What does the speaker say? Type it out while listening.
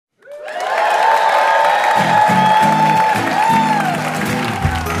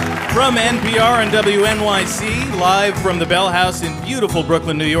From NPR and WNYC, live from the Bell House in beautiful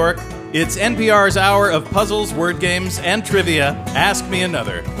Brooklyn, New York, it's NPR's hour of puzzles, word games, and trivia, Ask Me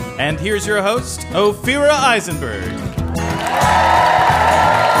Another. And here's your host, Ophira Eisenberg.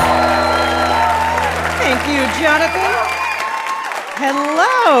 Thank you, Jonathan.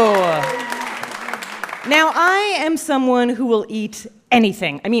 Hello. Now, I am someone who will eat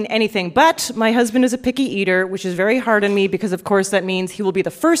anything. I mean, anything. But my husband is a picky eater, which is very hard on me because, of course, that means he will be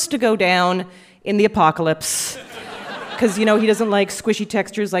the first to go down in the apocalypse. Because, he doesn't like squishy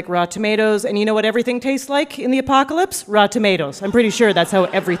textures like raw tomatoes. And you know what everything tastes like in the apocalypse? Raw tomatoes. I'm pretty sure that's how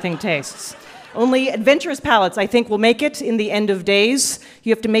everything tastes. Only adventurous palates, I think, will make it in the end of days.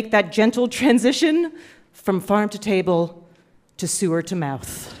 You have to make that gentle transition from farm to table to sewer to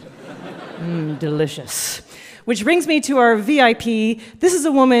mouth. Delicious. Which brings me to our VIP. This is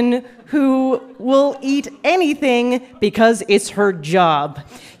a woman who will eat anything because it's her job.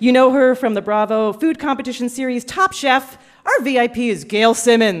 You know her from the Bravo food competition series Top Chef. Our VIP is Gail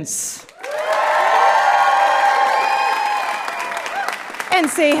Simmons. And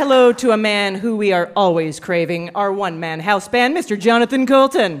say hello to a man who we are always craving, our one-man house band, Mr. Jonathan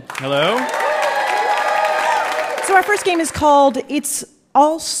Coulton. Hello. So our first game is called It's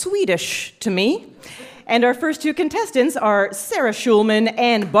All Swedish to Me. And our first two contestants are Sarah Schulman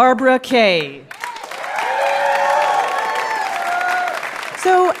and Barbara Kay.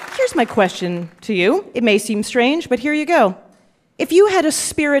 So here's my question to you. It may seem strange, but here you go. If you had a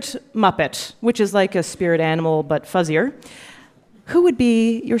spirit Muppet, which is like a spirit animal but fuzzier, who would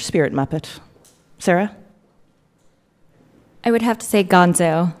be your spirit Muppet? Sarah? I would have to say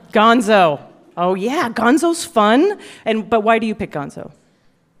Gonzo. Gonzo. Oh yeah, Gonzo's fun. But why do you pick Gonzo?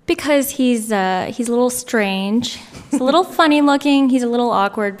 Because he's a little strange. He's a little funny looking. He's a little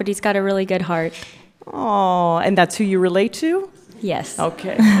awkward, but he's got a really good heart. Oh, and that's who you relate to? Yes.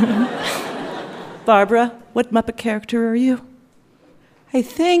 Okay. Barbara, what Muppet character are you? I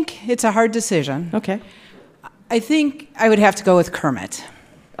think it's a hard decision. Okay. I think I would have to go with Kermit.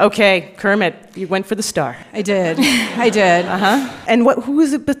 Okay, Kermit, you went for the star. I did. Uh-huh. And who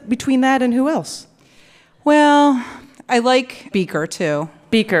is it between that and who else? Well, I like Beaker, too.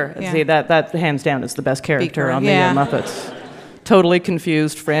 Beaker. Yeah. See, that hands down is the best character Beaker, on the Muppets. Totally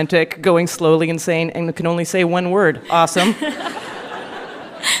confused, frantic, going slowly insane, and can only say one word. Awesome.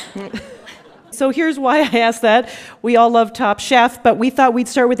 So here's why I asked that. We all love Top Chef, but we thought we'd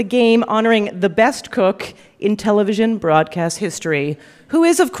start with a game honoring the best cook in television broadcast history, who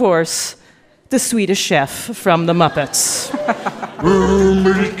is, of course, the Swedish chef from the Muppets.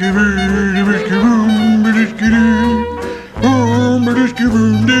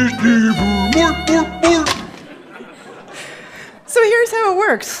 So here's how it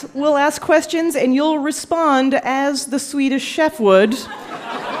works. We'll ask questions and you'll respond as the Swedish chef would.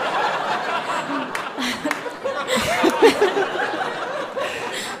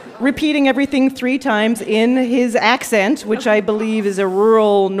 Repeating everything 3 times in his accent, which I believe is a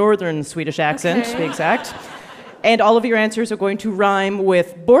rural northern Swedish accent, to be exact. And all of your answers are going to rhyme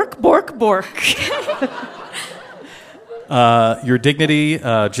with bork, bork, bork. Your dignity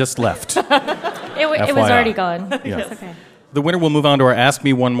just left. It was already gone. Yeah. It's okay. The winner will move on to our Ask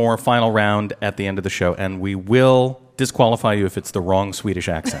Me One More final round at the end of the show, and we will disqualify you if it's the wrong Swedish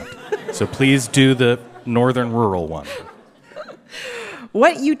accent. So please do the northern rural one.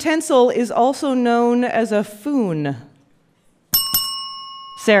 What utensil is also known as a foon?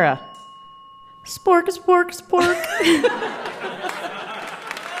 Sarah. Spork, spork, spork.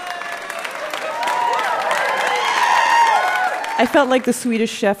 I felt like the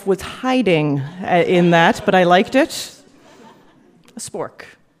Swedish chef was hiding in that, but I liked it. A spork.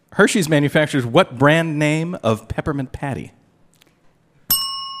 Hershey's manufactures what brand name of peppermint patty?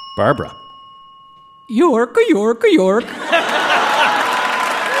 Barbara. York, York, York.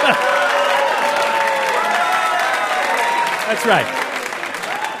 That's right.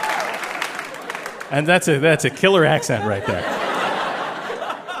 And that's a killer accent right there.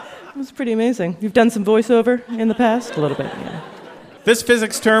 It was pretty amazing. You've done some voiceover in the past? A little bit, yeah. This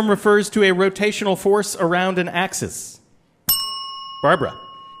physics term refers to a rotational force around an axis. Barbara.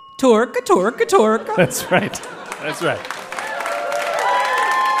 Torque, torque, torque. That's right. That's right.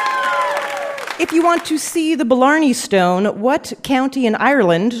 If you want to see the Blarney Stone, what county in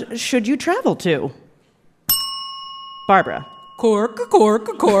Ireland should you travel to? Barbara. Cork,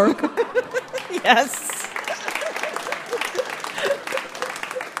 cork, cork. Yes.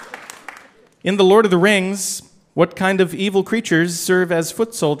 In The Lord of the Rings, what kind of evil creatures serve as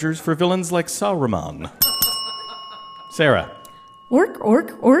foot soldiers for villains like Sauron? Sarah. Orc,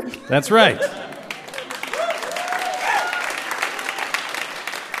 orc, orc. That's right.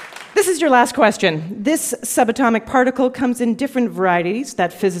 This is your last question. This subatomic particle comes in different varieties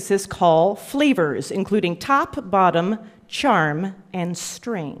that physicists call flavors, including top, bottom, charm, and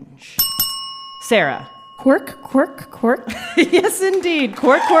strange. Sarah. Quirk, quirk, quirk. Yes, indeed.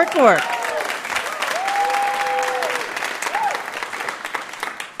 Quark, quark, quark.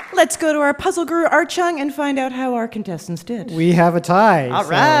 Let's go to our puzzle guru, Art Chung, and find out how our contestants did. We have a tie. All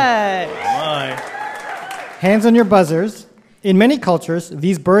right. Hands on your buzzers. In many cultures,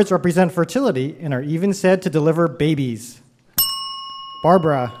 these birds represent fertility and are even said to deliver babies.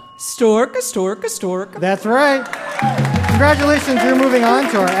 Barbara. Stork, a stork, a stork. That's right. Congratulations, you're moving on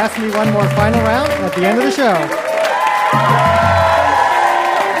to our Ask Me One More final round at the end of the show.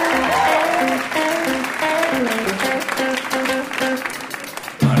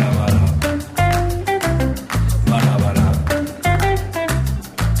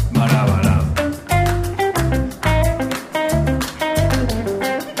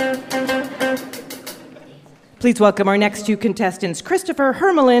 Please welcome our next two contestants, Christopher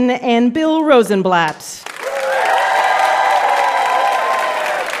Hermelin and Bill Rosenblatt.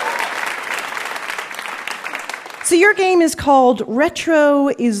 So your game is called Retro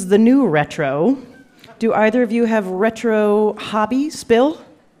is the New Retro. Do either of you have retro hobbies, Bill?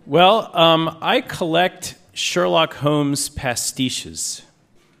 Well, I collect Sherlock Holmes pastiches.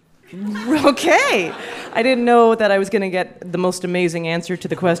 Okay. I didn't know that I was going to get the most amazing answer to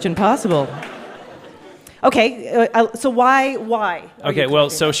the question possible. Okay, so why? Okay,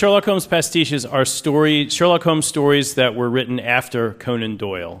 well, so Sherlock Holmes pastiches are Sherlock Holmes stories that were written after Conan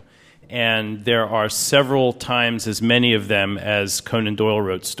Doyle. And there are several times as many of them as Conan Doyle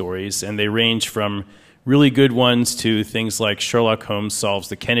wrote stories, and they range from really good ones to things like Sherlock Holmes solves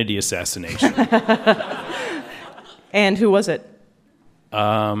the Kennedy assassination. And who was it?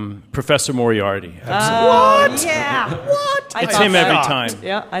 Professor Moriarty. What? Yeah. What? It's him every time.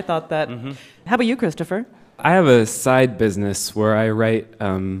 Yeah, I thought that. Mm-hmm. How about you, Christopher? I have a side business where I write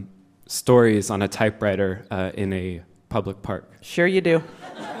stories on a typewriter in a public park. Sure you do.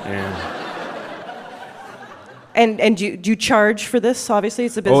 And do you charge for this? Obviously,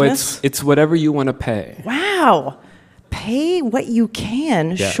 it's a business. It's whatever you want to pay. Wow. Pay what you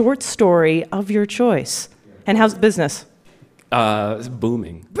can. Yeah. Short story of your choice. And how's the business? It's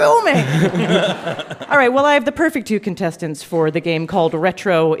booming. Booming! All right, well, I have the perfect two contestants for the game called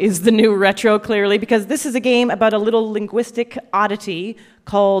Retro is the New Retro, clearly, because this is a game about a little linguistic oddity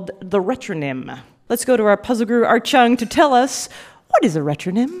called the retronym. Let's go to our puzzle guru, Art Chung, to tell us, what is a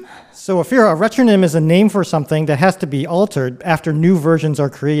retronym? So, Afira, a retronym is a name for something that has to be altered after new versions are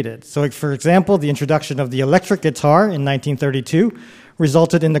created. So, for example, the introduction of the electric guitar in 1932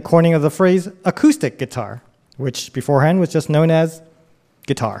 resulted in the coining of the phrase acoustic guitar, which beforehand was just known as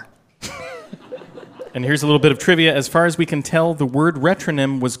guitar. And here's a little bit of trivia. As far as we can tell, the word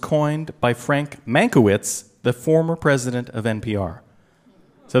retronym was coined by Frank Mankiewicz, the former president of NPR.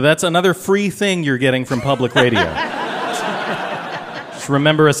 So that's another free thing you're getting from public radio. Just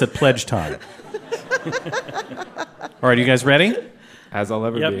remember us at pledge time. All right, you guys ready? As I'll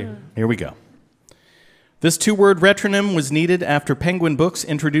ever be. Here we go. This two-word retronym was needed after Penguin Books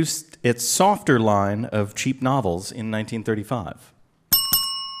introduced its softer line of cheap novels in 1935.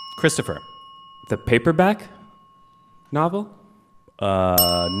 Christopher. The paperback novel?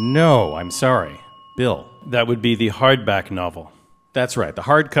 No, I'm sorry. Bill. That would be the hardback novel. That's right. The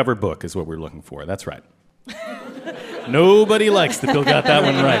hardcover book is what we're looking for. That's right. Nobody likes that Bill got that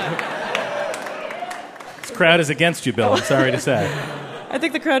one right. This crowd is against you, Bill. I'm sorry to say. I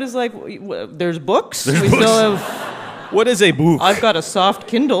think the crowd is like, there's books? There's books. Still have... What is a book? I've got a soft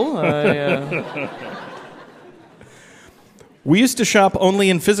Kindle. We used to shop only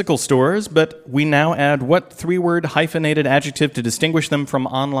in physical stores, but we now add what three-word hyphenated adjective to distinguish them from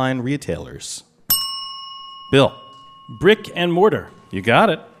online retailers? Bill. Brick and mortar. You got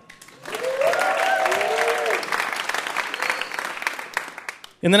it.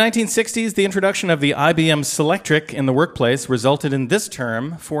 In the 1960s, the introduction of the IBM Selectric in the workplace resulted in this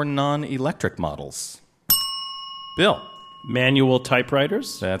term for non-electric models. Bill. Manual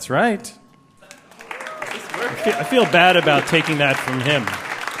typewriters. That's right. I feel bad about taking that from him.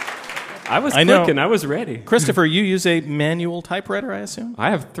 I was clicking. I was ready. Christopher, you use a manual typewriter, I assume?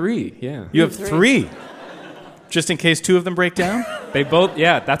 I have 3, yeah. You have 3? Just in case 2 of them break down? They both,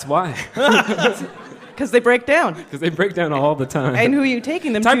 yeah, that's why. Because they break down. Because they break down all the time. And who are you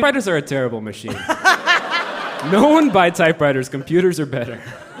taking them Typewriters are a terrible machine. No one buy typewriters. Computers are better.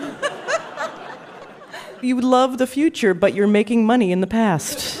 You love the future, but you're making money in the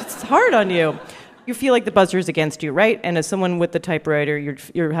past. It's hard on you. You feel like the buzzer is against you, right? And as someone with the typewriter,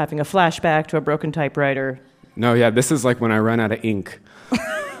 you're having a flashback to a broken typewriter. No, yeah, this is like when I run out of ink.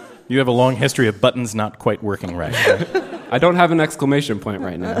 You have a long history of buttons not quite working right. I don't have an exclamation point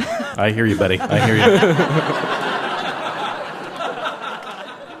right now. I hear you, buddy. I hear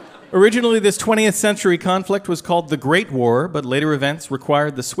you. Originally, this 20th century conflict was called the Great War, but later events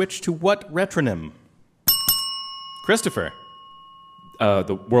required the switch to what retronym? Christopher.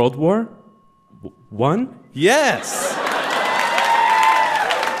 The World War? One? Yes.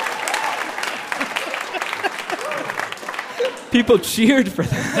 People cheered for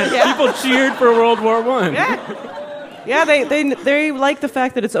that. Yeah. People cheered for World War I. Yeah, they like the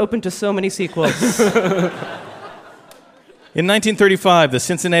fact that it's open to so many sequels. In 1935, the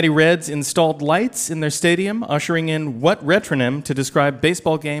Cincinnati Reds installed lights in their stadium, ushering in what retronym to describe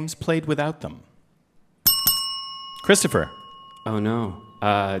baseball games played without them? Christopher. Oh, no.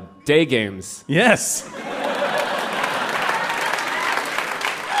 Day games. Yes.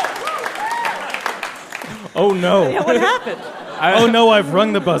 Oh, no. Yeah, what happened? Oh, no, I've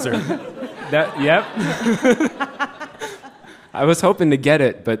rung the buzzer. Yep. I was hoping to get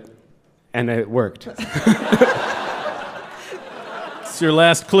it, and it worked. It's your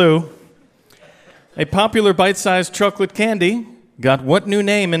last clue. A popular bite-sized chocolate candy got what new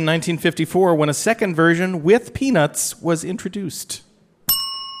name in 1954 when a second version with peanuts was introduced?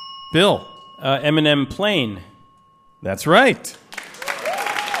 Bill. M&M Plain. That's right.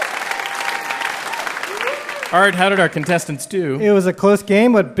 Art, how did our contestants do? It was a close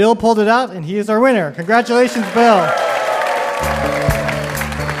game, but Bill pulled it out, and he is our winner. Congratulations, Bill.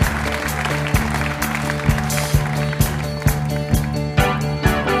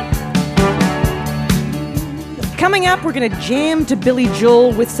 Coming up, we're going to jam to Billy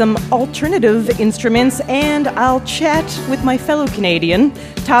Joel with some alternative instruments, and I'll chat with my fellow Canadian,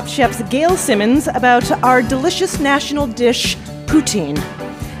 Top Chef's Gail Simmons, about our delicious national dish, poutine.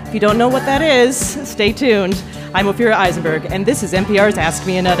 If you don't know what that is, stay tuned. I'm Ophira Eisenberg, and this is NPR's Ask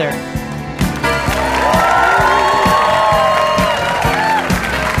Me Another.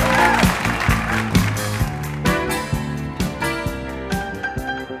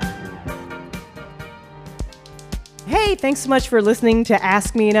 Hey, thanks so much for listening to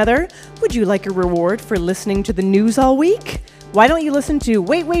Ask Me Another. Would you like a reward for listening to the news all week? Why don't you listen to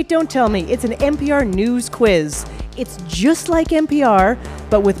Wait, Don't Tell Me? It's an NPR news quiz. It's just like NPR,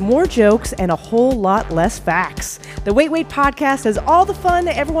 but with more jokes and a whole lot less facts. The Wait podcast has all the fun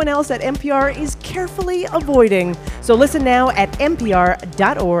everyone else at NPR is carefully avoiding. So listen now at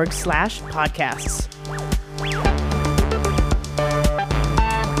npr.org/podcasts.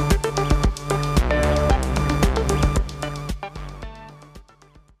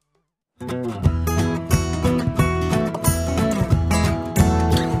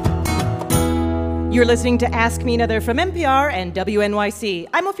 You're listening to Ask Me Another from NPR and WNYC.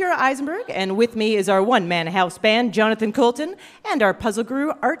 I'm Ophira Eisenberg, and with me is our one-man house band, Jonathan Colton, and our puzzle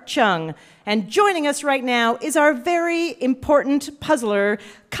guru, Art Chung. And joining us right now is our very important puzzler,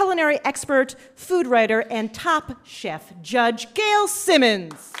 culinary expert, food writer, and top chef judge, Gail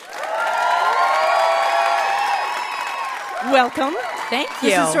Simmons. Welcome. Thank you.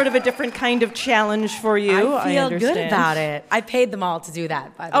 This is sort of a different kind of challenge for you. I feel good about it. I paid them all to do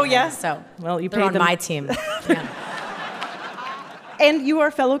that, by the way. Oh, yeah? So, well, you they're paid on them. my team. Yeah. And you are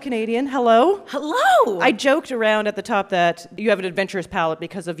a fellow Canadian. Hello. Hello. I joked around at the top that you have an adventurous palate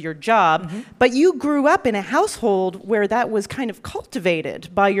because of your job, but you grew up in a household where that was kind of cultivated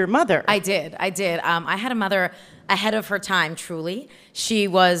by your mother. I did. I had a mother ahead of her time, truly. She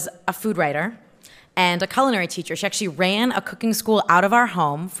was a food writer and a culinary teacher. She actually ran a cooking school out of our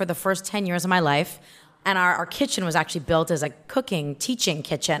home for the first 10 years of my life. And our kitchen was actually built as a cooking, teaching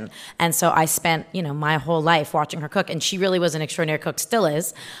kitchen. And so I spent, my whole life watching her cook. And she really was an extraordinary cook, still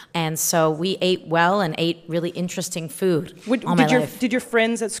is. And so we ate well and ate really interesting food all my life. Did your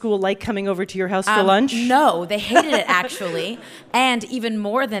friends at school like coming over to your house for lunch? No, they hated it, actually. And even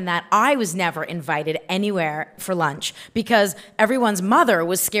more than that, I was never invited anywhere for lunch because everyone's mother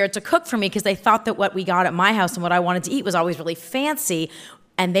was scared to cook for me because they thought that what we got at my house and what I wanted to eat was always really fancy.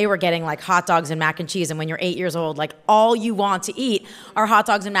 And they were getting like hot dogs and mac and cheese. And when you're 8 years old, like all you want to eat are hot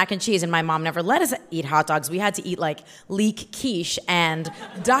dogs and mac and cheese. And my mom never let us eat hot dogs. We had to eat like leek quiche and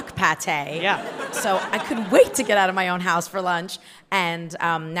duck pate. Yeah. So I couldn't wait to get out of my own house for lunch. And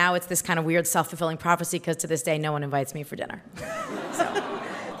now it's this kind of weird self-fulfilling prophecy because to this day, no one invites me for dinner. So,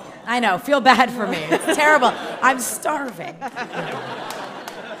 I know, feel bad for me. It's terrible. I'm starving.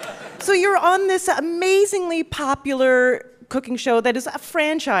 So you're on this amazingly popular cooking show that is a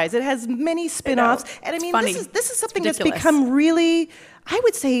franchise. It has many spin-offs. And I mean, this is something that's become really, I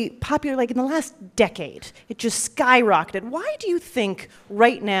would say, popular like in the last decade. It just skyrocketed. Why do you think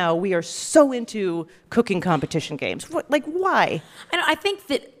right now we are so into cooking competition games? Why? I think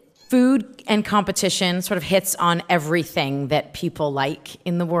that food and competition sort of hits on everything that people like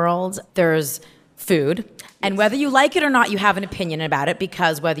in the world. There's food, and whether you like it or not, you have an opinion about it,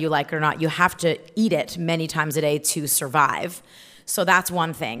 because whether you like it or not, you have to eat it many times a day to survive. So that's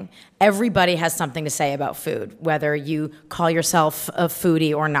one thing. Everybody has something to say about food, whether you call yourself a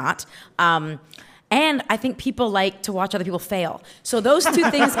foodie or not. And I think people like to watch other people fail. So those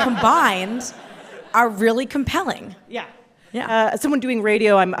two things combined are really compelling. Yeah. Yeah. As someone doing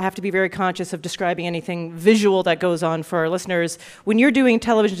radio, I have to be very conscious of describing anything visual that goes on for our listeners. When you're doing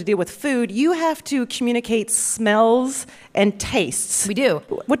television to deal with food, you have to communicate smells and tastes. We do.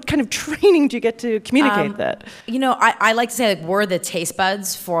 What kind of training do you get to communicate that? I like to say we're the taste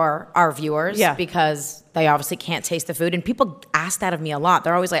buds for our viewers, because they obviously can't taste the food. And people ask that of me a lot.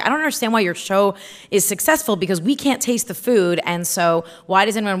 They're always like, I don't understand why your show is successful, because we can't taste the food. And so why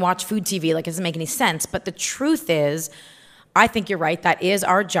does anyone watch food TV? Like, it doesn't make any sense. But the truth is, I think you're right. That is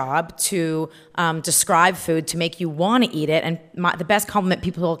our job, to describe food, to make you want to eat it. And the best compliment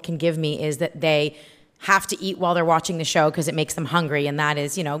people can give me is that they have to eat while they're watching the show because it makes them hungry. And that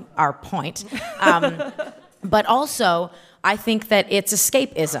is, our point. But also, I think that it's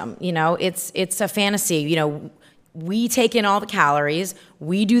escapism. It's a fantasy. We take in all the calories.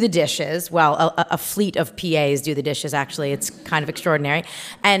 We do the dishes. Well, a fleet of PAs do the dishes, actually. It's kind of extraordinary.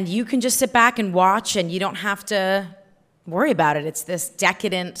 And you can just sit back and watch, and you don't have to worry about it. It's this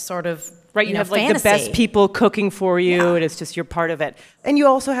decadent sort of you have like fantasy. The best people cooking for you, and it's just you're part of it. And you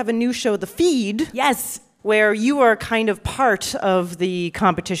also have a new show, The Feed. Yes. Where you are kind of part of the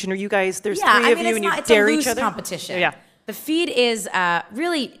competition, or you guys, there's three of you and you dare each other. It's a loose competition. Yeah. The Feed is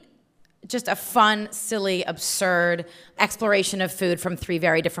really just a fun, silly, absurd exploration of food from three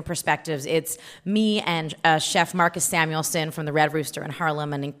very different perspectives. It's me and Chef Marcus Samuelsson from the Red Rooster in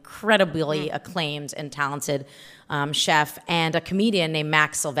Harlem, an incredibly acclaimed and talented chef, and a comedian named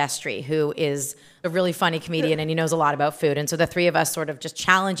Max Silvestri, who is a really funny comedian, and he knows a lot about food. And so the three of us sort of just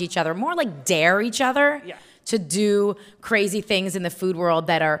challenge each other, more like dare each other to do crazy things in the food world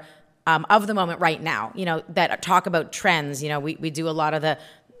that are of the moment right now, that talk about trends. We do a lot of the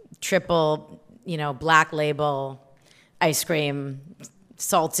triple, black label ice cream,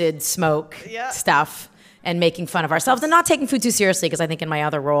 salted smoke stuff, and making fun of ourselves and not taking food too seriously, because I think in my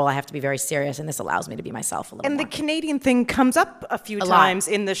other role I have to be very serious, and this allows me to be myself a little more. And the Canadian thing comes up a few times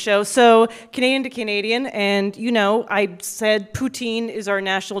in the show. So Canadian to Canadian, and I said poutine is our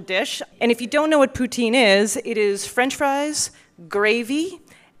national dish. And if you don't know what poutine is, it is French fries, gravy,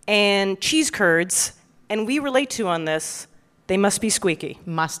 and cheese curds. And we relate to on this, they must be squeaky.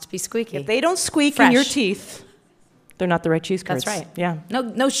 Must be squeaky. If they don't squeak Fresh in your teeth, they're not the right cheese curds. That's right. Yeah.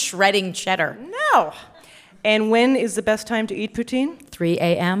 No shredding cheddar. No. And when is the best time to eat poutine? 3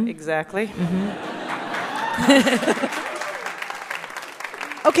 a.m. Exactly.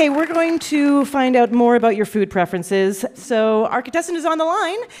 Okay, we're going to find out more about your food preferences. So our contestant is on the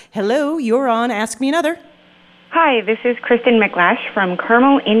line. Hello, you're on Ask Me Another. Hi, this is Kristen McLash from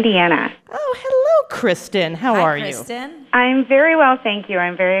Carmel, Indiana. Oh, hello, Kristen. How are you? Hi, Kristen. I'm very well, thank you.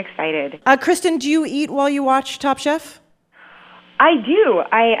 I'm very excited. Kristen, do you eat while you watch Top Chef? I do.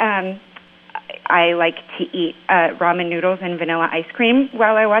 I like to eat ramen noodles and vanilla ice cream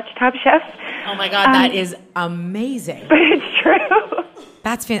while I watch Top Chef. Oh my God, that is amazing. But it's true.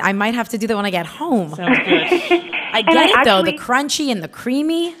 That's fantastic. I might have to do that when I get home. Sounds good. I get it, though, the crunchy and the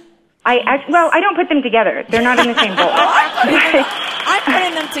creamy. I don't put them together. They're not in the same bowl. I'm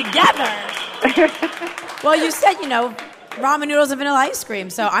putting them together. Well, you said, ramen noodles and vanilla ice cream,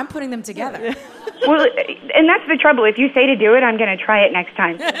 so I'm putting them together. Well, and that's the trouble. If you say to do it, I'm going to try it next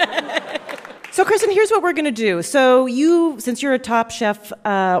time. So, Kristen, here's what we're going to do. So since you're a Top Chef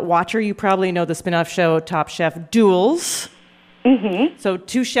watcher, you probably know the spin-off show Top Chef Duels. Mm-hmm. So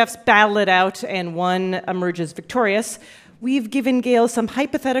 2 chefs battle it out, and one emerges victorious. We've given Gail some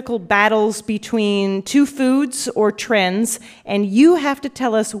hypothetical battles between 2 foods or trends, and you have to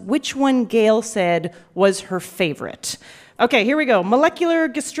tell us which one Gail said was her favorite. Okay, here we go. Molecular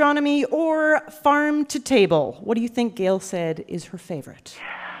gastronomy or farm to table? What do you think Gail said is her favorite?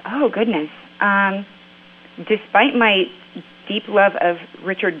 Oh, goodness. Despite my deep love of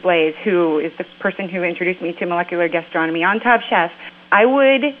Richard Blais, who is the person who introduced me to molecular gastronomy on Top Chef, I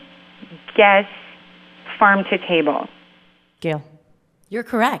would guess farm to table. Gail. You're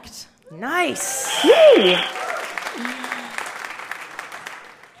correct. Nice. Yay!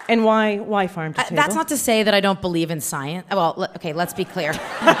 And why farm to table? That's not to say that I don't believe in science. Well, okay, let's be clear.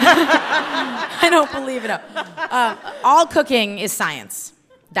 I don't believe it. All cooking is science.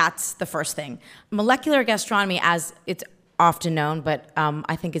 That's the first thing. Molecular gastronomy, as it's often known, but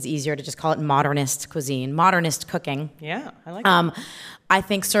I think it's easier to just call it modernist cuisine, modernist cooking. Yeah, I like that. I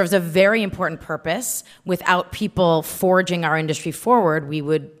think serves a very important purpose. Without people forging our industry forward, we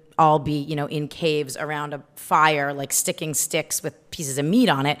would all be, in caves around a fire, like sticking sticks with pieces of meat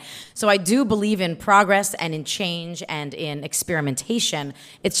on it. So I do believe in progress and in change and in experimentation.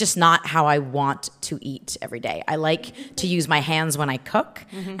 It's just not how I want to eat every day. I like to use my hands when I cook,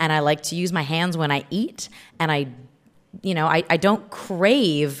 and I like to use my hands when I eat, and I don't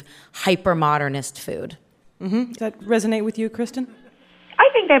crave hyper-modernist food. Does that resonate with you, Kristen? I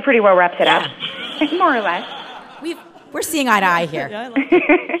think that pretty well wraps it up, more or less. We're seeing eye to eye here. Yeah, I like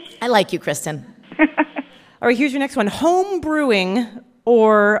it. I like you, Kristen. All right, here's your next one. Home brewing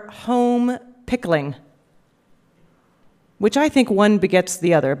or home pickling? Which I think one begets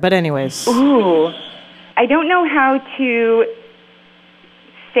the other, but anyways. Ooh. I don't know how to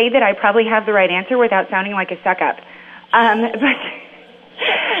say that I probably have the right answer without sounding like a suck-up.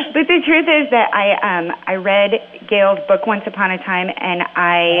 But the truth is that I read Gail's book once upon a time, and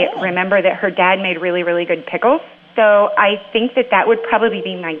I remember that her dad made really, really good pickles. So I think that would probably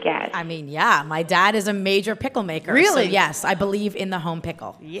be my guess. I mean, yeah, my dad is a major pickle maker. Really? So yes, I believe in the home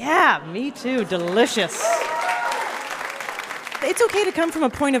pickle. Yeah, me too. Delicious. It's okay to come from a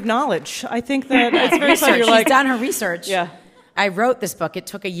point of knowledge. I think that it's very fun. You're She's done her research. Yeah. I wrote this book. It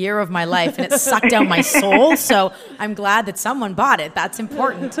took a year of my life, and it sucked down my soul. So I'm glad that someone bought it. That's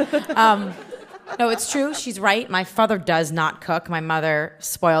important. No, it's true. She's right. My father does not cook. My mother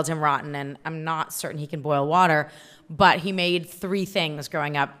spoiled him rotten, and I'm not certain he can boil water. But he made 3 things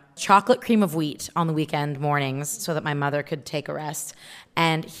growing up. Chocolate cream of wheat on the weekend mornings so that my mother could take a rest.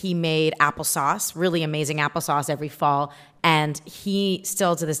 And he made applesauce, really amazing applesauce every fall. And he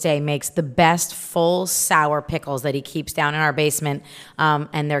still to this day makes the best full sour pickles that he keeps down in our basement.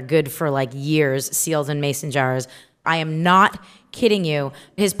 And they're good for like years, sealed in mason jars. I am not kidding you.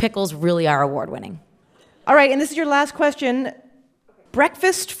 His pickles really are award-winning. All right, and this is your last question.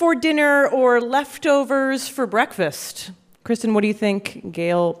 Breakfast for dinner or leftovers for breakfast? Kristen, what do you think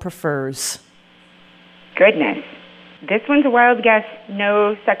Gail prefers? Goodness. This one's a wild guess.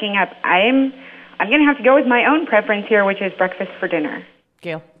 No sucking up. I'm going to have to go with my own preference here, which is breakfast for dinner.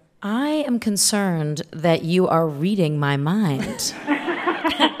 Gail? I am concerned that you are reading my mind.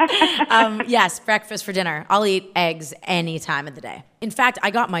 Yes, breakfast for dinner. I'll eat eggs any time of the day. In fact, I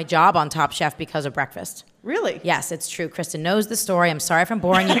got my job on Top Chef because of breakfast. Really? Yes, it's true. Kristen knows the story. I'm sorry if I'm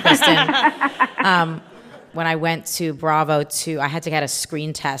boring you, Kristen. When I went to Bravo I had to get a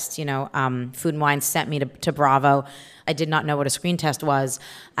screen test. Food and Wine sent me to Bravo. I did not know what a screen test was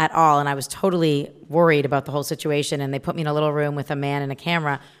at all, and I was totally worried about the whole situation. And they put me in a little room with a man and a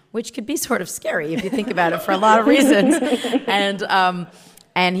camera, which could be sort of scary if you think about it for a lot of reasons.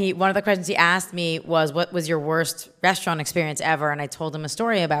 And one of the questions he asked me was, what was your worst restaurant experience ever? And I told him a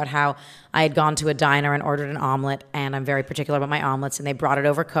story about how I had gone to a diner and ordered an omelet, and I'm very particular about my omelets, and they brought it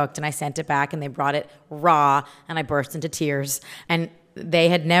overcooked, and I sent it back, and they brought it raw, and I burst into tears. And they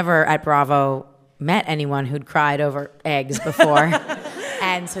had never at Bravo met anyone who'd cried over eggs before.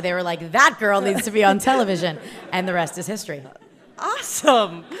 And so they were like, that girl needs to be on television. And the rest is history.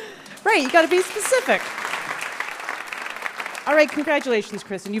 Awesome. Right, you got to be specific. All right, congratulations,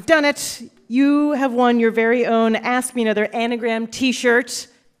 Kristen. You've done it. You have won your very own Ask Me Another anagram T-shirt.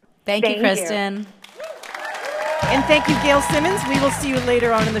 Thank you, Kristen. And thank you, Gail Simmons. We will see you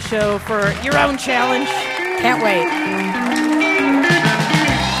later on in the show for your own challenge. Can't wait.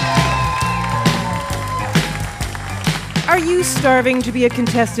 Are you starving to be a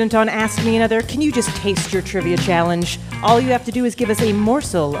contestant on Ask Me Another? Can you just taste your trivia challenge? All you have to do is give us a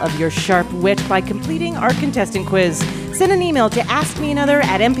morsel of your sharp wit by completing our contestant quiz. Send an email to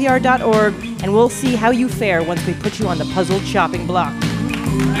askmeanother@npr.org, and we'll see how you fare once we put you on the puzzle chopping block.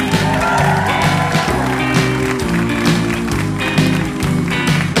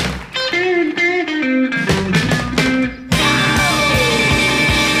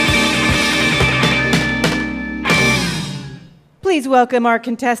 Please welcome our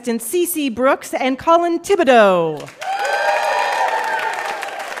contestants Cece Brooks and Colin Thibodeau.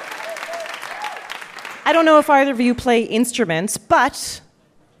 I don't know if either of you play instruments, but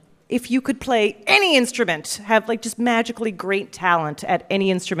if you could play any instrument, have just magically great talent at any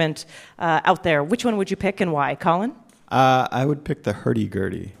instrument out there, which one would you pick and why? Colin? I would pick the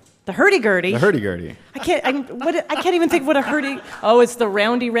hurdy-gurdy. The hurdy-gurdy? The hurdy-gurdy. I can't even think what a hurdy... Oh, it's the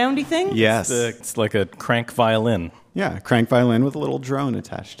roundy thing? Yes. It's like a crank violin. Yeah, crank violin with a little drone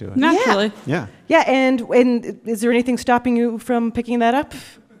attached to it. Naturally. Yeah. Yeah, and is there anything stopping you from picking that up?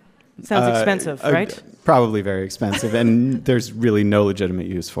 Sounds expensive, right? Probably very expensive, and there's really no legitimate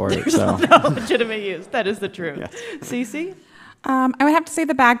use for it. So No legitimate use. That is the truth. Yes. Cece? I would have to say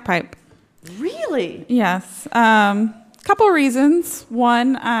the bagpipe. Really? Yes. Couple reasons.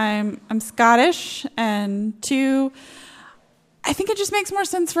 One, I'm Scottish, and two, I think it just makes more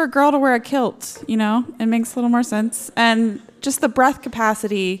sense for a girl to wear a kilt, you know? It makes a little more sense. And just the breath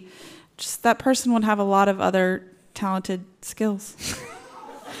capacity, just that person would have a lot of other talented skills.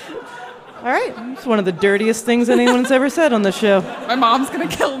 All right. It's one of the dirtiest things anyone's ever said on the show. My mom's going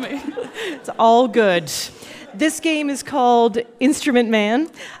to kill me. It's all good. This game is called Instrument Man.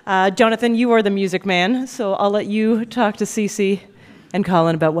 Jonathan, you are the music man, so I'll let you talk to Cece and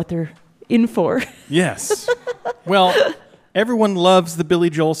Colin about what they're in for. Yes. Well, everyone loves the Billy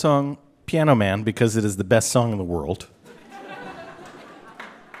Joel song Piano Man because it is the best song in the world.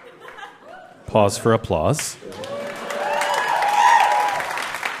 Pause for applause.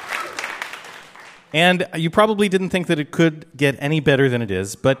 And you probably didn't think that it could get any better than it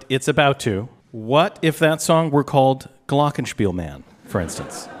is, but it's about to. What if that song were called Glockenspiel Man, for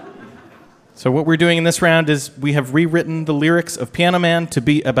instance? So what we're doing in this round is we have rewritten the lyrics of Piano Man to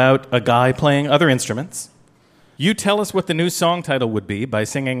be about a guy playing other instruments. You tell us what the new song title would be by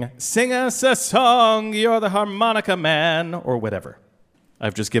singing, "Sing us a song, you're the harmonica man," or whatever.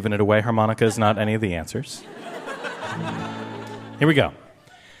 I've just given it away. Harmonica is not any of the answers. Here we go.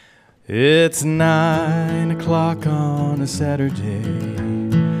 It's 9 o'clock on a Saturday.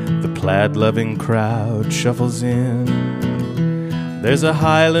 The plaid-loving crowd shuffles in. There's a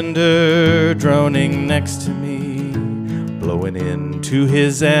Highlander droning next to me, blowing into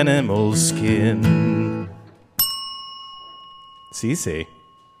his animal skin. Cece.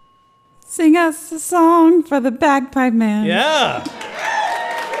 Sing us a song for the bagpipe man. Yeah.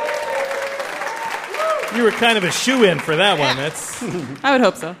 You were kind of a shoe-in for that one. That's... I would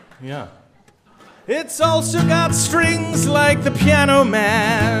hope so. Yeah. It's also got strings like the Piano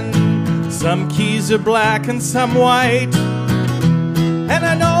Man. Some keys are black and some white. And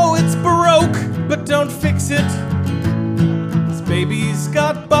I know it's Baroque, but don't fix it. This baby's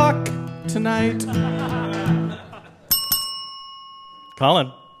got Bach tonight.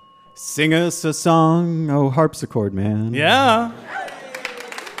 Colin. sing us a song, oh harpsichord man. Yeah.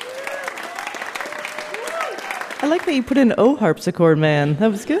 I like that you put in "Oh Harpsichord Man." That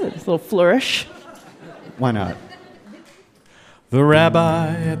was good. It's a little flourish. Why not? The rabbi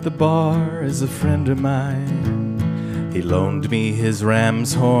at the bar is a friend of mine. He loaned me his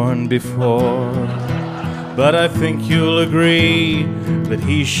ram's horn before. But I think you'll agree that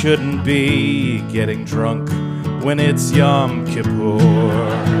he shouldn't be getting drunk when it's Yom Kippur.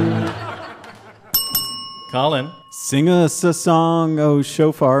 Colin. Sing us a song, oh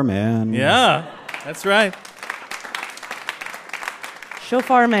shofar man. Yeah, that's right.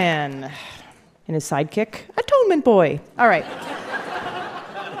 Shofar Man. And his sidekick, Atonement Boy. All right.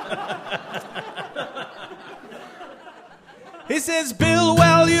 He says, Bill,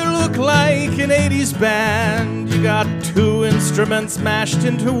 well, you look like an 80s band. You got two instruments mashed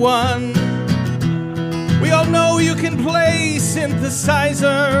into one. We all know you can play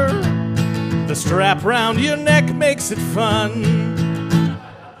synthesizer. The strap round your neck makes it fun.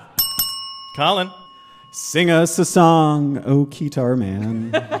 Colin. Sing us a song, oh guitar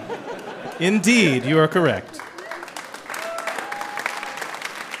man. Indeed, you are correct.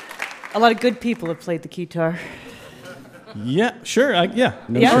 A lot of good people have played the guitar. Yeah, sure. Yeah.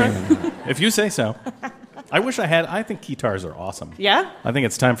 No Yeah. shame in that. If you say so. I think guitars are awesome. Yeah? I think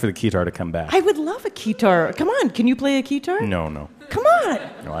it's time for the guitar to come back. I would love a guitar. Come on, can you play a guitar? No. Come on.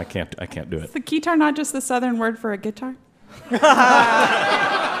 No, I can't do it. Is the guitar not just the southern word for a guitar?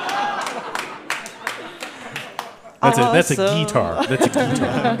 That's a Awesome. guitar. That's a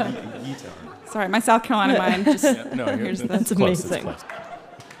guitar. Sorry, my South Carolina mind just... Here's That's close, amazing. it's close.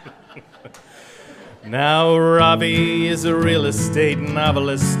 Now Robbie is a real estate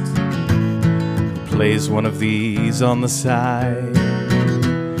novelist. Plays one of these on the side.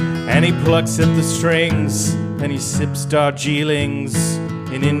 And he plucks at the strings and he sips Darjeelings.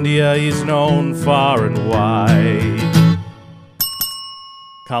 In India he's known far and wide.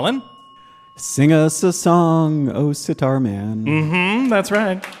 Colin? Sing us a song, oh sitar man. Mm-hmm, that's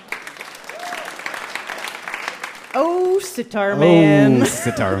right. Oh, Sitar Man. Oh,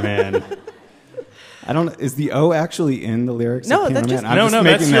 sitar man. I don't. Is the O actually in the lyrics? No, of Piano that just- Man? I'm No, just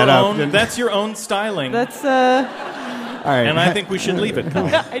that's making your that up. own. That's your own styling. That's, All right. And I think we should leave it,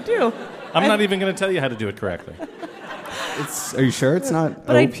 Colin. I do. I'm not even going to tell you how to do it correctly. Are you sure it's not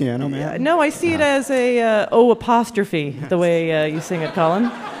But oh I- piano man? No, I see it as a O apostrophe, the way you sing it,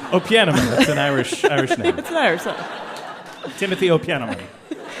 Colin. Oh, Piano Man. That's an Irish name. It's an Irish song. Timothy O'Pianoman.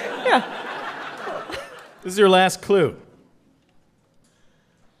 This is your last clue.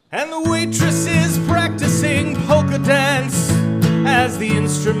 And the waitress is practicing polka dance as the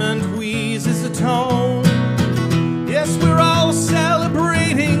instrument wheezes a tone. Yes, we're all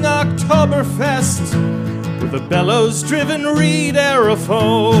celebrating Oktoberfest with a bellows-driven reed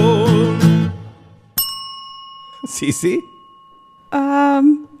aerophone. Cece?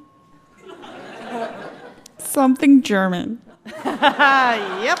 Something German.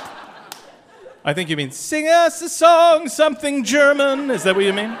 Yep. I think you mean sing us a song, something German. Is that what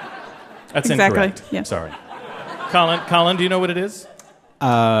you mean? That's Exactly, incorrect. yeah. Sorry. Colin, do you know what it is?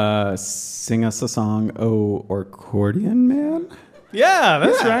 Sing us a song, Oh Accordion Man? Yeah,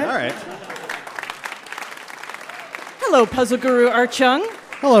 that's right. All right. Hello, puzzle guru Art Chung.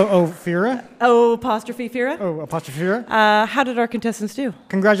 Hello, Ophira. Oh, apostrophe Fira. Oh, apostrophe Fira. How did our contestants do?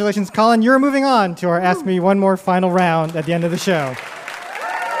 Congratulations, Colin. You're moving on to our Ask Me One More final round at the end of the show.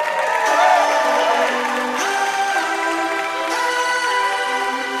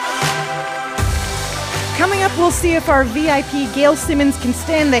 Coming up, we'll see if our VIP Gail Simmons can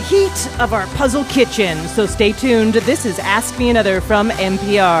stand the heat of our puzzle kitchen. So stay tuned. This is Ask Me Another from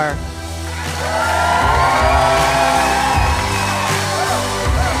NPR.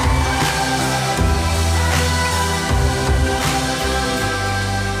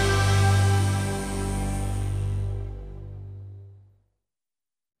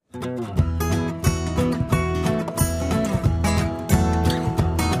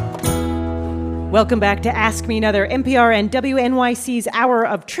 Welcome back to Ask Me Another, NPR and WNYC's hour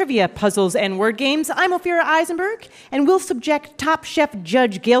of trivia, puzzles, and word games. I'm Ophira Eisenberg, and we'll subject Top Chef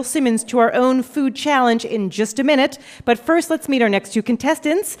Judge Gail Simmons to our own food challenge in just a minute. But first, let's meet our next two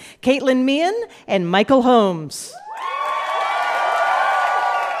contestants, Caitlin Meehan and Michael Holmes.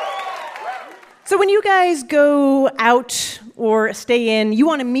 So when you guys go out or stay in, you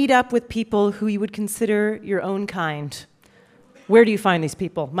want to meet up with people who you would consider your own kind. Where do you find these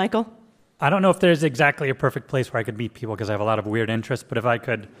people? Michael? I don't know if there's exactly a perfect place where I could meet people because I have a lot of weird interests, but if I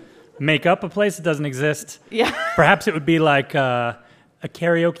could make up a place that doesn't exist, perhaps it would be like a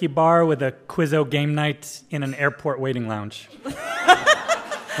karaoke bar with a Quizzo game night in an airport waiting lounge.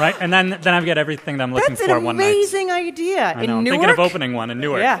 Right? And then I've got everything that I'm looking for one night. That's an amazing idea. I know. In I'm Newark? thinking of opening one in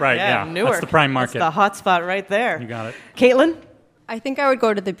Newark. Yeah. Newark. That's the prime market. That's the hot spot right there. You got it. Caitlin? I think I would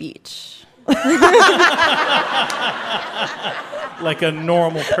go to the beach. Like a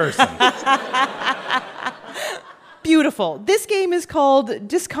normal person. Beautiful. This game is called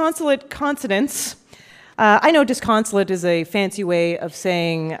Disconsolate Consonants. I know disconsolate is a fancy way of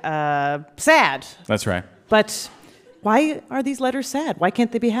saying sad. That's right. But why are these letters sad? Why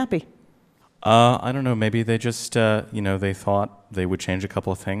can't they be happy? I don't know. Maybe they just, they thought they would change a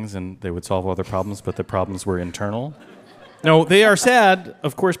couple of things and they would solve all their problems, but the problems were internal. No, they are sad,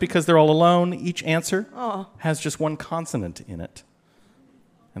 of course, because they're all alone. Each answer has just one consonant in it,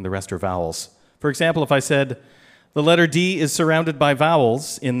 and the rest are vowels. For example, if I said, the letter D is surrounded by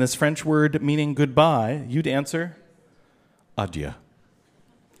vowels in this French word meaning goodbye, you'd answer, adieu.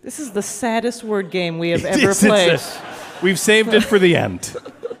 This is the saddest word game we have ever played. We've saved it for the end.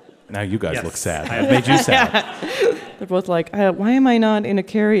 Now you guys look sad. I have made you sad. They're both like, why am I not in a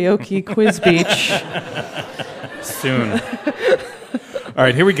karaoke quiz beach? Soon. All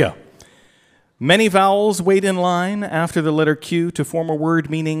right, here we go. Many vowels wait in line after the letter Q to form a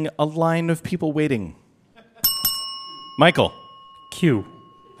word meaning a line of people waiting. Michael. Q.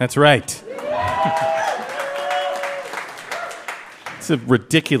 That's right. It's a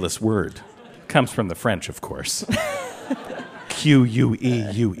ridiculous word. Comes from the French, of course.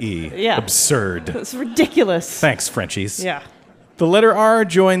 Q-U-E-U-E. Yeah. Absurd. It's ridiculous. Thanks, Frenchies. Yeah. The letter R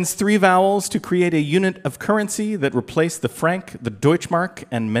joins three vowels to create a unit of currency that replaced the franc, the Deutschmark,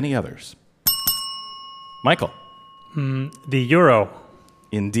 and many others. Michael. The euro.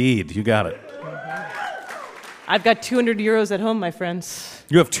 Indeed, you got it. I've got 200 euros at home, my friends.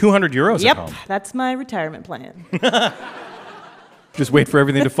 You have 200 euros at home? Yep, that's my retirement plan. Just wait for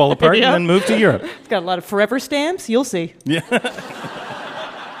everything to fall apart and then move to Europe. It's got a lot of forever stamps. You'll see. Yeah.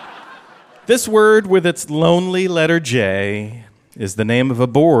 This word with its lonely letter J is the name of a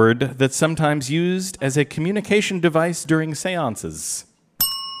board that's sometimes used as a communication device during seances.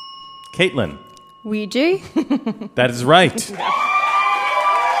 Caitlin. Ouija? That is right.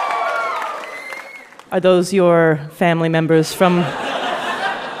 Are those your family members from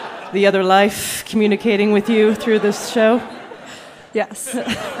the other life communicating with you through this show? Yes.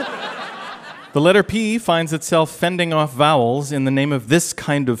 The letter P finds itself fending off vowels in the name of this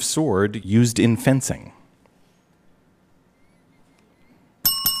kind of sword used in fencing.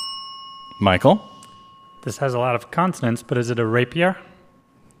 Michael? This has a lot of consonants, but is it a rapier?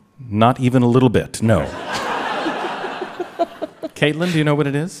 Not even a little bit, no. Caitlin, do you know what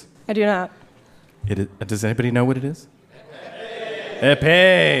it is? I do not. Does anybody know what it is?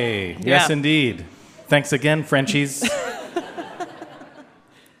 Epee. Yes, indeed. Thanks again, Frenchies.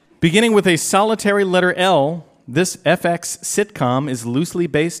 Beginning with a solitary letter L, this FX sitcom is loosely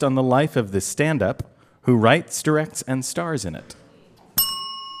based on the life of the stand-up who writes, directs, and stars in it.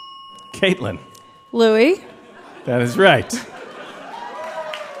 Caitlin. Louis. That is right.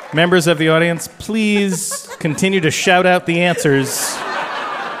 Members of the audience, please continue to shout out the answers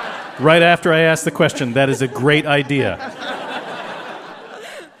right after I ask the question. That is a great idea.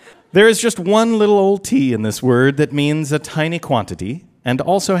 There is just one little old T in this word that means a tiny quantity and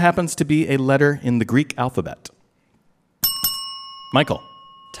also happens to be a letter in the Greek alphabet. Michael.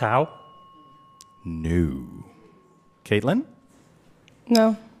 Tau? No. Caitlin?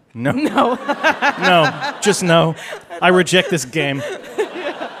 No. No. No. No. Just no. I reject this game.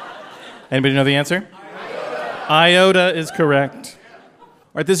 Anybody know the answer? Iota is correct. All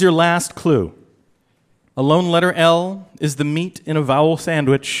right, this is your last clue. A lone letter L is the meat in a vowel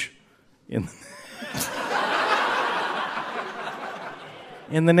sandwich in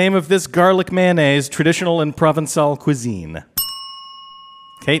the name of this garlic mayonnaise, traditional in Provençal cuisine.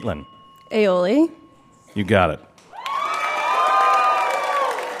 Caitlin. Aioli. You got it.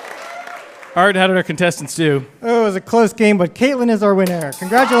 Art, how did our contestants do? Oh, it was a close game, but Caitlin is our winner.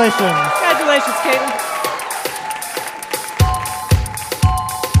 Congratulations. Congratulations, Caitlin.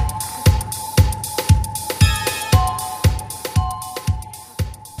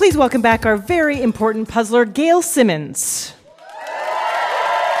 Please welcome back our very important puzzler, Gail Simmons.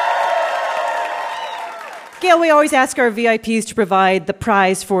 Gail, we always ask our VIPs to provide the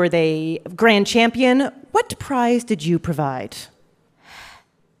prize for the grand champion. What prize did you provide?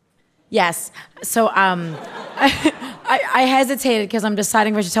 Yes. So I hesitated because I'm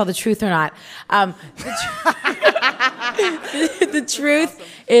deciding if I should tell the truth or not. The truth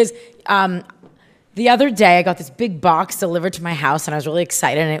is, the other day I got this big box delivered to my house, and I was really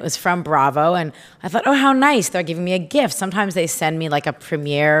excited, and it was from Bravo, and I thought, oh, how nice. They're giving me a gift. Sometimes they send me like a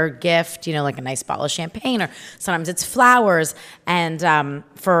premiere gift, like a nice bottle of champagne, or sometimes it's flowers. And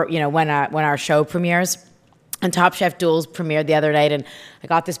for, when our show premieres. And Top Chef Duels premiered the other night, and I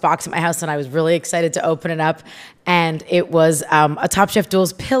got this box at my house, and I was really excited to open it up. And it was a Top Chef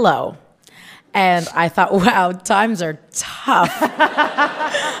Duels pillow. And I thought, wow, times are tough.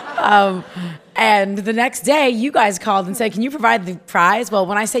 And the next day, you guys called and said, can you provide the prize? Well,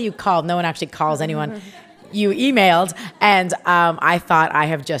 when I say you called, no one actually calls anyone. You emailed, and I thought, I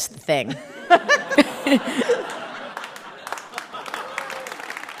have just the thing.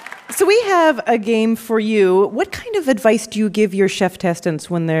 So we have a game for you. What kind of advice do you give your chef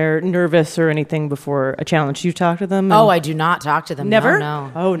testants when they're nervous or anything before a challenge? Do you talk to them? Oh, I do not talk to them. Never?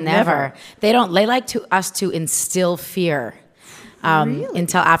 No. Oh, never. They don't. They like us to instill fear. Really?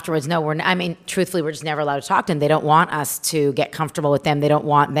 Until afterwards. No, truthfully, we're just never allowed to talk to them. They don't want us to get comfortable with them. They don't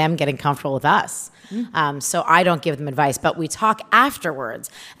want them getting comfortable with us. So I don't give them advice, but we talk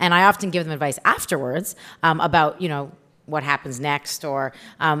afterwards. And I often give them advice afterwards about, what happens next, or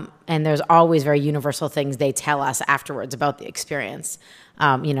and there's always very universal things they tell us afterwards about the experience.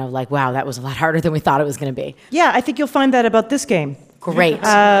 Like, wow, that was a lot harder than we thought it was going to be. Yeah, I think you'll find that about this game. Great.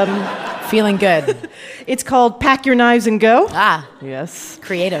 Feeling good. It's called Pack Your Knives and Go. Ah. Yes.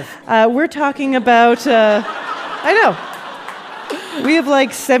 Creative. We're talking about, I know. We have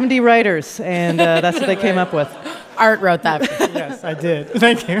like 70 writers, and that's what they came up with. Art wrote that. Yes, I did.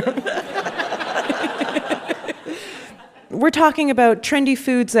 Thank you. We're talking about trendy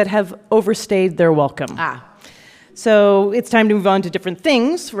foods that have overstayed their welcome. Ah. So it's time to move on to different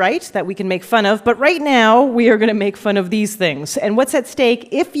things, right, that we can make fun of. But right now, we are going to make fun of these things. And what's at stake,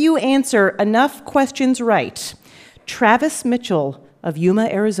 if you answer enough questions right, Travis Mitchell of Yuma,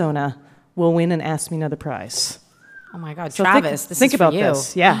 Arizona, will win an Ask Me Another prize. Oh, my God. So Travis, think is about for you.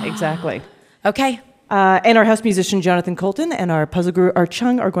 this. Yeah, exactly. Okay. And our house musician, Jonathan Colton, and our puzzle guru, Art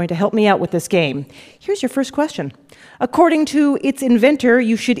Chung, are going to help me out with this game. Here's your first question. According to its inventor,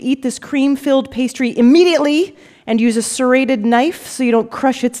 you should eat this cream-filled pastry immediately and use a serrated knife so you don't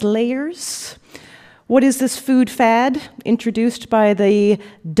crush its layers. What is this food fad introduced by the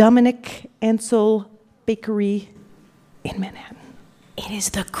Dominic Ansel Bakery in Manhattan? It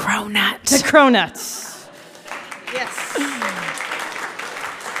is the cronut. The cronuts. Yes.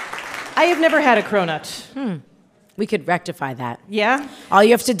 I have never had a cronut. We could rectify that. Yeah? All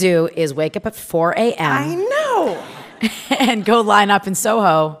you have to do is wake up at 4 a.m. I know. and go line up in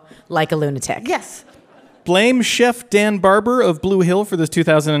Soho like a lunatic.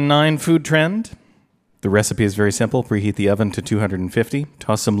 The recipe is very simple. Preheat the oven to 250.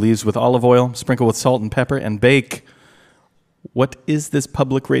 Toss some leaves with olive oil. Sprinkle with salt and pepper and bake. What is this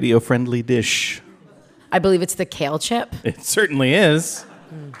public radio-friendly dish? I believe it's the kale chip. It certainly is.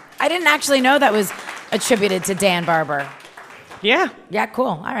 I didn't actually know that was attributed to Dan Barber. Yeah. Yeah, cool.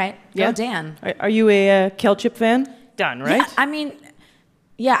 All right. Go Dan. Are you a kale chip fan? Done, right? Yeah, I mean,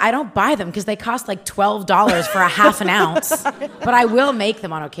 yeah, I don't buy them because they cost like $12 for a half an ounce. But I will make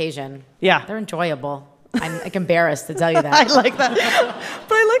them on occasion. Yeah. They're enjoyable. I'm like embarrassed to tell you that. I like that.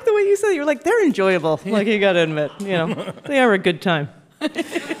 But I like the way you said it. You're like, they're enjoyable. Like, you got to admit, they are a good time.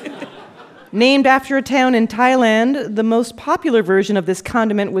 Named after a town in Thailand, the most popular version of this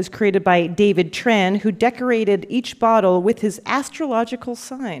condiment was created by David Tran, who decorated each bottle with his astrological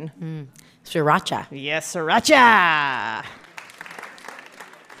sign. Sriracha. Yes, sriracha.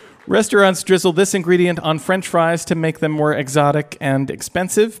 Restaurants drizzle this ingredient on French fries to make them more exotic and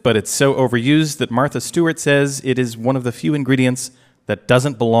expensive, but it's so overused that Martha Stewart says it is one of the few ingredients that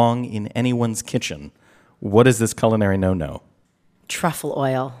doesn't belong in anyone's kitchen. What is this culinary no-no? Truffle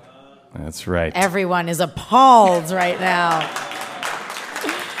oil. That's right. Everyone is appalled right now.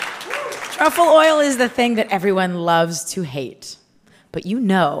 Truffle oil is the thing that everyone loves to hate. But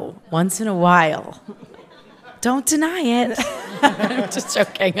once in a while, don't deny it. I'm just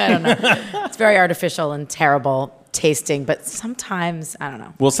joking. I don't know. It's very artificial and terrible tasting, but sometimes, I don't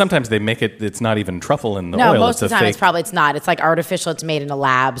know. Well, sometimes they make it's not even truffle in the no, oil. most of the time fake... it's not. It's like artificial. It's made in a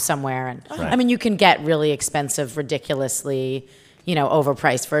lab somewhere. And Right. I mean, you can get really expensive, ridiculously,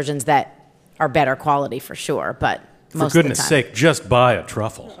 overpriced versions that are better quality for sure, but most For goodness of the time. sake, just buy a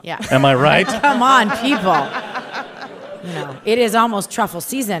truffle. Yeah. Am I right? Come on, people. It is almost truffle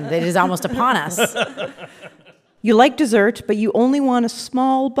season. It is almost upon us. You like dessert, but you only want a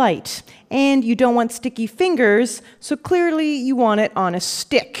small bite. And you don't want sticky fingers, so clearly you want it on a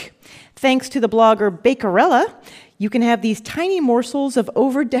stick. Thanks to the blogger Bakerella, you can have these tiny morsels of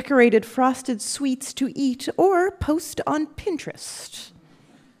over-decorated frosted sweets to eat or post on Pinterest.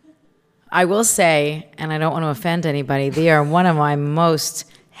 I will say, and I don't want to offend anybody, they are one of my most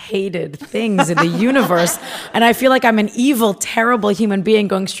hated things in the universe, and I feel like I'm an evil, terrible human being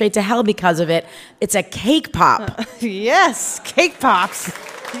going straight to hell because of it. It's a cake pop. Yes, cake pops.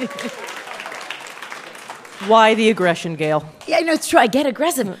 Why the aggression, Gail? Yeah, it's true. I get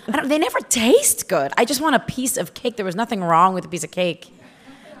aggressive. They never taste good. I just want a piece of cake. There was nothing wrong with a piece of cake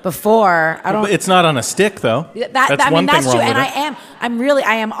before. It's not on a stick, though. That's one thing wrong true. with And it.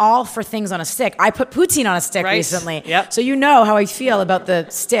 I am all for things on a stick. I put poutine on a stick recently. Yep. So you know how I feel about the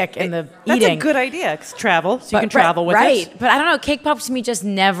stick and the eating. That's a good idea. It's travel, so you can travel with it. Right. But I don't know, cake pops to me just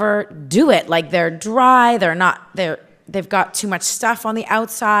never do it. Like, they're dry, they've got too much stuff on the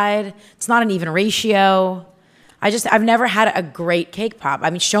outside. It's not an even ratio. I've never had a great cake pop. I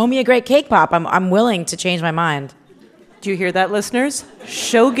mean, show me a great cake pop. I'm willing to change my mind. Do you hear that, listeners?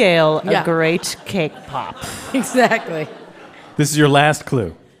 Show Gail a great cake pop. Exactly. This is your last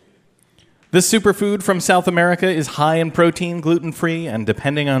clue. This superfood from South America is high in protein, gluten-free, and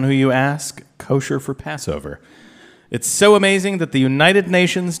depending on who you ask, kosher for Passover. It's so amazing that the United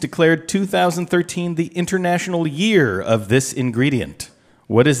Nations declared 2013 the International Year of this ingredient.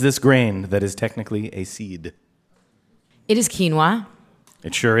 What is this grain that is technically a seed? It is quinoa.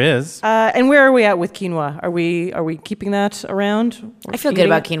 It sure is. And where are we at with quinoa? Are we keeping that around? I feel good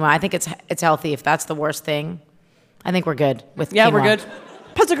about quinoa. I think it's healthy. If that's the worst thing, I think we're good with quinoa. Yeah, we're good.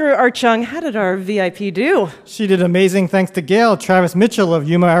 Puzzle Guru Art Chung, how did our VIP do? She did amazing thanks to Gail. Travis Mitchell of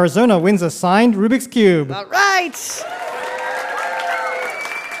Yuma, Arizona wins a signed Rubik's Cube. All right.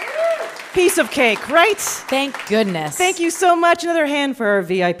 Piece of cake, right? Thank goodness. Thank you so much. Another hand for our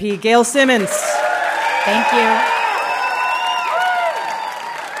VIP, Gail Simmons. Thank you.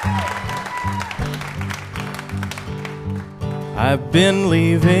 I've been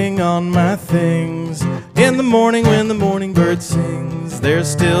leaving on my things in the morning when the morning bird sings. There's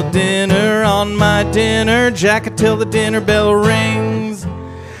still dinner on my dinner jacket till the dinner bell rings.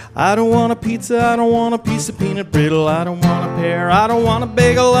 I don't want a pizza, I don't want a piece of peanut brittle, I don't want a pear, I don't want a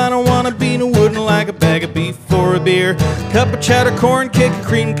bagel, I don't want a bean of wooden like a bag of beef for a beer. Cup of cheddar corn, cake of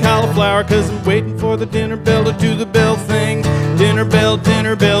cream cauliflower, 'cause I'm waiting for the dinner bell to do the bell thing. Dinner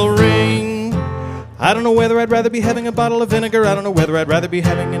bell ring. I don't know whether I'd rather be having a bottle of vinegar. I don't know whether I'd rather be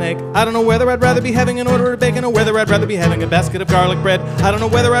having an egg. I don't know whether I'd rather be having an order of bacon or whether I'd rather be having a basket of garlic bread. I don't know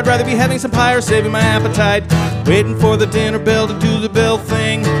whether I'd rather be having some pie or saving my appetite. Waiting for the dinner bell to do the bell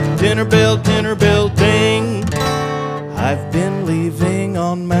thing. Dinner bell ding. I've been leaving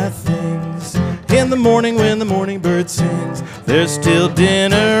on my things in the morning when the morning bird sings. There's still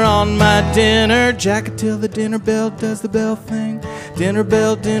dinner on my dinner jacket till the dinner bell does the bell thing. Dinner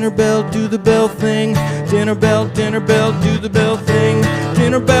bell, do the bell thing. Dinner bell, do the bell thing.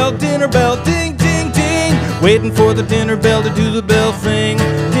 Dinner bell, ding, ding, ding. Waiting for the dinner bell to do the bell thing.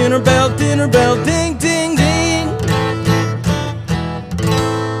 Dinner bell, ding, ding, ding.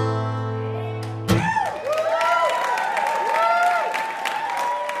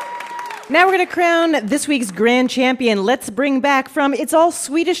 Now we're going to crown this week's grand champion. Let's bring back from It's All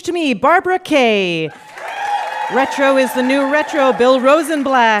Swedish to Me, Barbara Kay. Retro is the new retro, Bill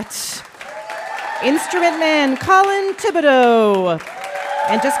Rosenblatt. Instrument man, Colin Thibodeau.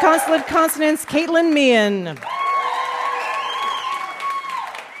 And disconsolate consonants, Caitlin Meehan.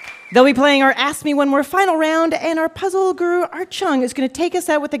 They'll be playing our Ask Me One More final round, and our puzzle guru, Art Chung, is going to take us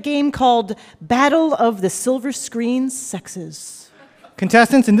out with a game called Battle of the Silver Screen Sexes.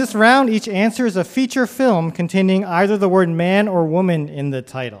 Contestants, in this round, each answer is a feature film containing either the word man or woman in the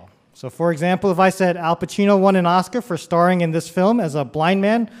title. So, for example, if I said Al Pacino won an Oscar for starring in this film as a blind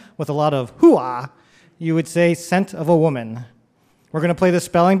man with a lot of hoo-ah, you would say Scent of a Woman. We're going to play the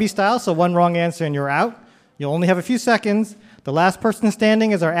spelling bee style, so one wrong answer and you're out. You'll only have a few seconds. The last person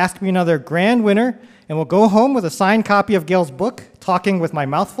standing is our Ask Me Another grand winner, and we'll go home with a signed copy of Gail's book, Talking with My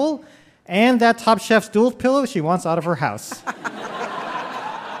Mouth Full, and that Top Chef stool pillow she wants out of her house.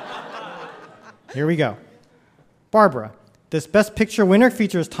 Here we go. Barbara, this Best Picture winner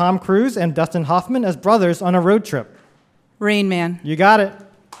features Tom Cruise and Dustin Hoffman as brothers on a road trip. Rain Man. You got it.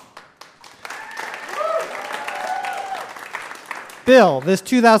 Bill, this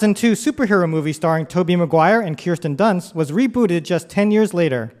 2002 superhero movie starring Tobey Maguire and Kirsten Dunst was rebooted just 10 years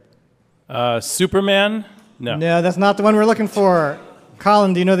later. Superman? No. No, that's not the one we're looking for.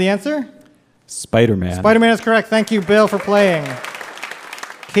 Colin, do you know the answer? Spider-Man. Spider-Man is correct. Thank you, Bill, for playing.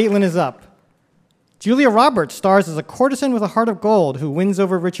 Caitlin is up. Julia Roberts stars as a courtesan with a heart of gold who wins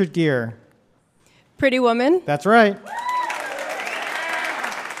over Richard Gere. Pretty Woman. That's right.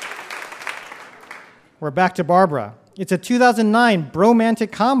 We're back to Barbara. It's a 2009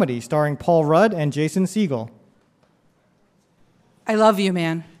 bromantic comedy starring Paul Rudd and Jason Segel. I Love You,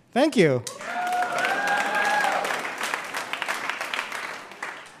 Man. Thank you.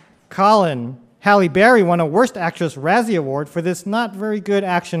 Colin, Halle Berry won a Worst Actress Razzie Award for this not very good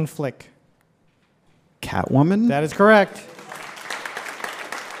action flick. Catwoman? That is correct.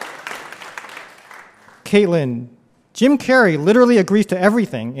 Caitlin, Jim Carrey literally agrees to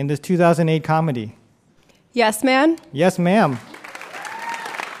everything in this 2008 comedy. Yes, Man. Yes, ma'am.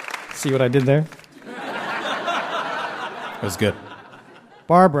 See what I did there? That was good.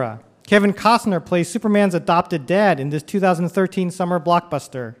 Barbara, Kevin Costner plays Superman's adopted dad in this 2013 summer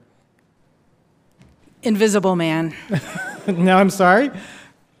blockbuster. Invisible Man. No, I'm sorry.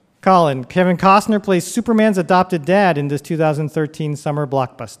 Colin, Kevin Costner plays Superman's adopted dad in this 2013 summer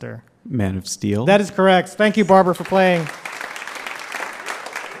blockbuster. Man of Steel. That is correct. Thank you, Barbara, for playing.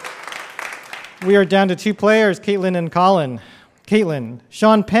 We are down to two players, Caitlin and Colin. Caitlin,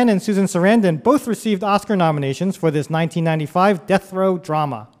 Sean Penn and Susan Sarandon both received Oscar nominations for this 1995 death row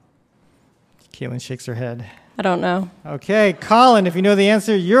drama. Caitlin shakes her head. I don't know. Okay, Colin, if you know the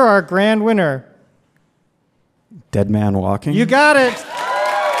answer, you're our grand winner. Dead Man Walking. You got it.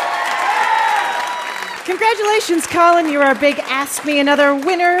 Congratulations, Colin. You're our big Ask Me Another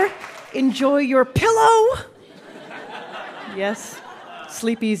winner. Enjoy your pillow. Yes.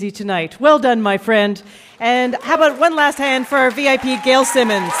 Sleep easy tonight. Well done, my friend. And how about one last hand for our VIP, Gail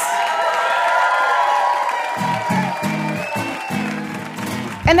Simmons.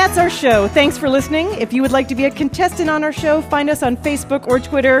 And that's our show. Thanks for listening. If you would like to be a contestant on our show, find us on Facebook or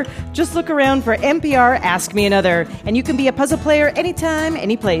Twitter. Just look around for NPR Ask Me Another. And you can be a puzzle player anytime,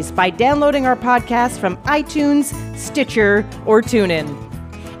 anyplace by downloading our podcast from iTunes, Stitcher, or TuneIn.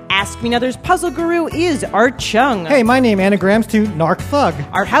 Ask Me Another's puzzle guru is Art Chung. Hey, my name anagrams to Narc Thug.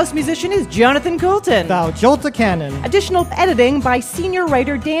 Our house musician is Jonathan Coulton. Thou Jolta Cannon. Additional editing by senior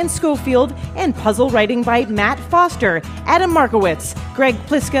writer Dan Schofield and puzzle writing by Matt Foster, Adam Markowitz, Greg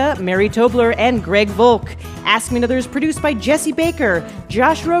Pliska, Mary Tobler, and Greg Volk. Ask Me Another is produced by Jesse Baker,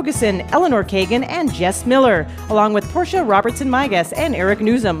 Josh Rogeson, Eleanor Kagan, and Jess Miller, along with Portia Robertson-Migas and Eric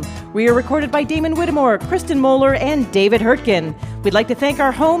Newsom. We are recorded by Damon Whittemore, Kristen Moeller, and David Hurtgen. We'd like to thank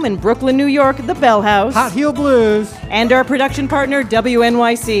our home in Brooklyn, New York, the Bell House. Hot Heel Blues. And our production partner,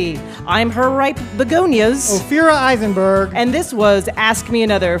 WNYC. I'm her ripe begonias. Ophira Eisenberg. And this was Ask Me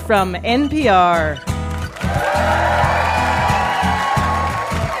Another from NPR.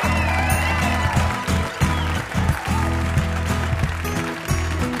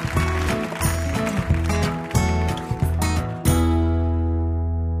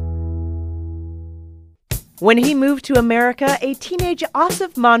 When he moved to America, a teenage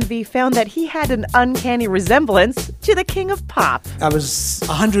Asif Manvi found that he had an uncanny resemblance to the king of pop. I was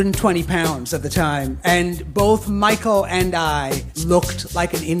 120 pounds at the time, and both Michael and I looked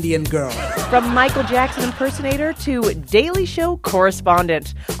like an Indian girl. From Michael Jackson impersonator to Daily Show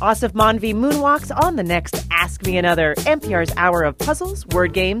correspondent, Asif Manvi moonwalks on the next Ask Me Another, NPR's hour of puzzles,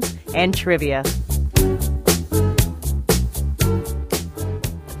 word games, and trivia.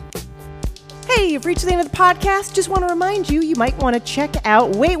 Hey, you've reached the end of the podcast. Just want to remind you, you might want to check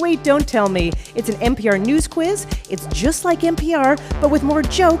out Wait, Don't Tell Me. It's an NPR news quiz. It's just like NPR, but with more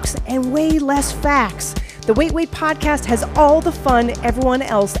jokes and way less facts. The Wait podcast has all the fun everyone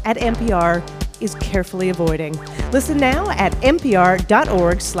else at NPR is carefully avoiding. Listen now at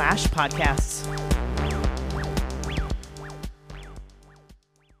npr.org/podcasts.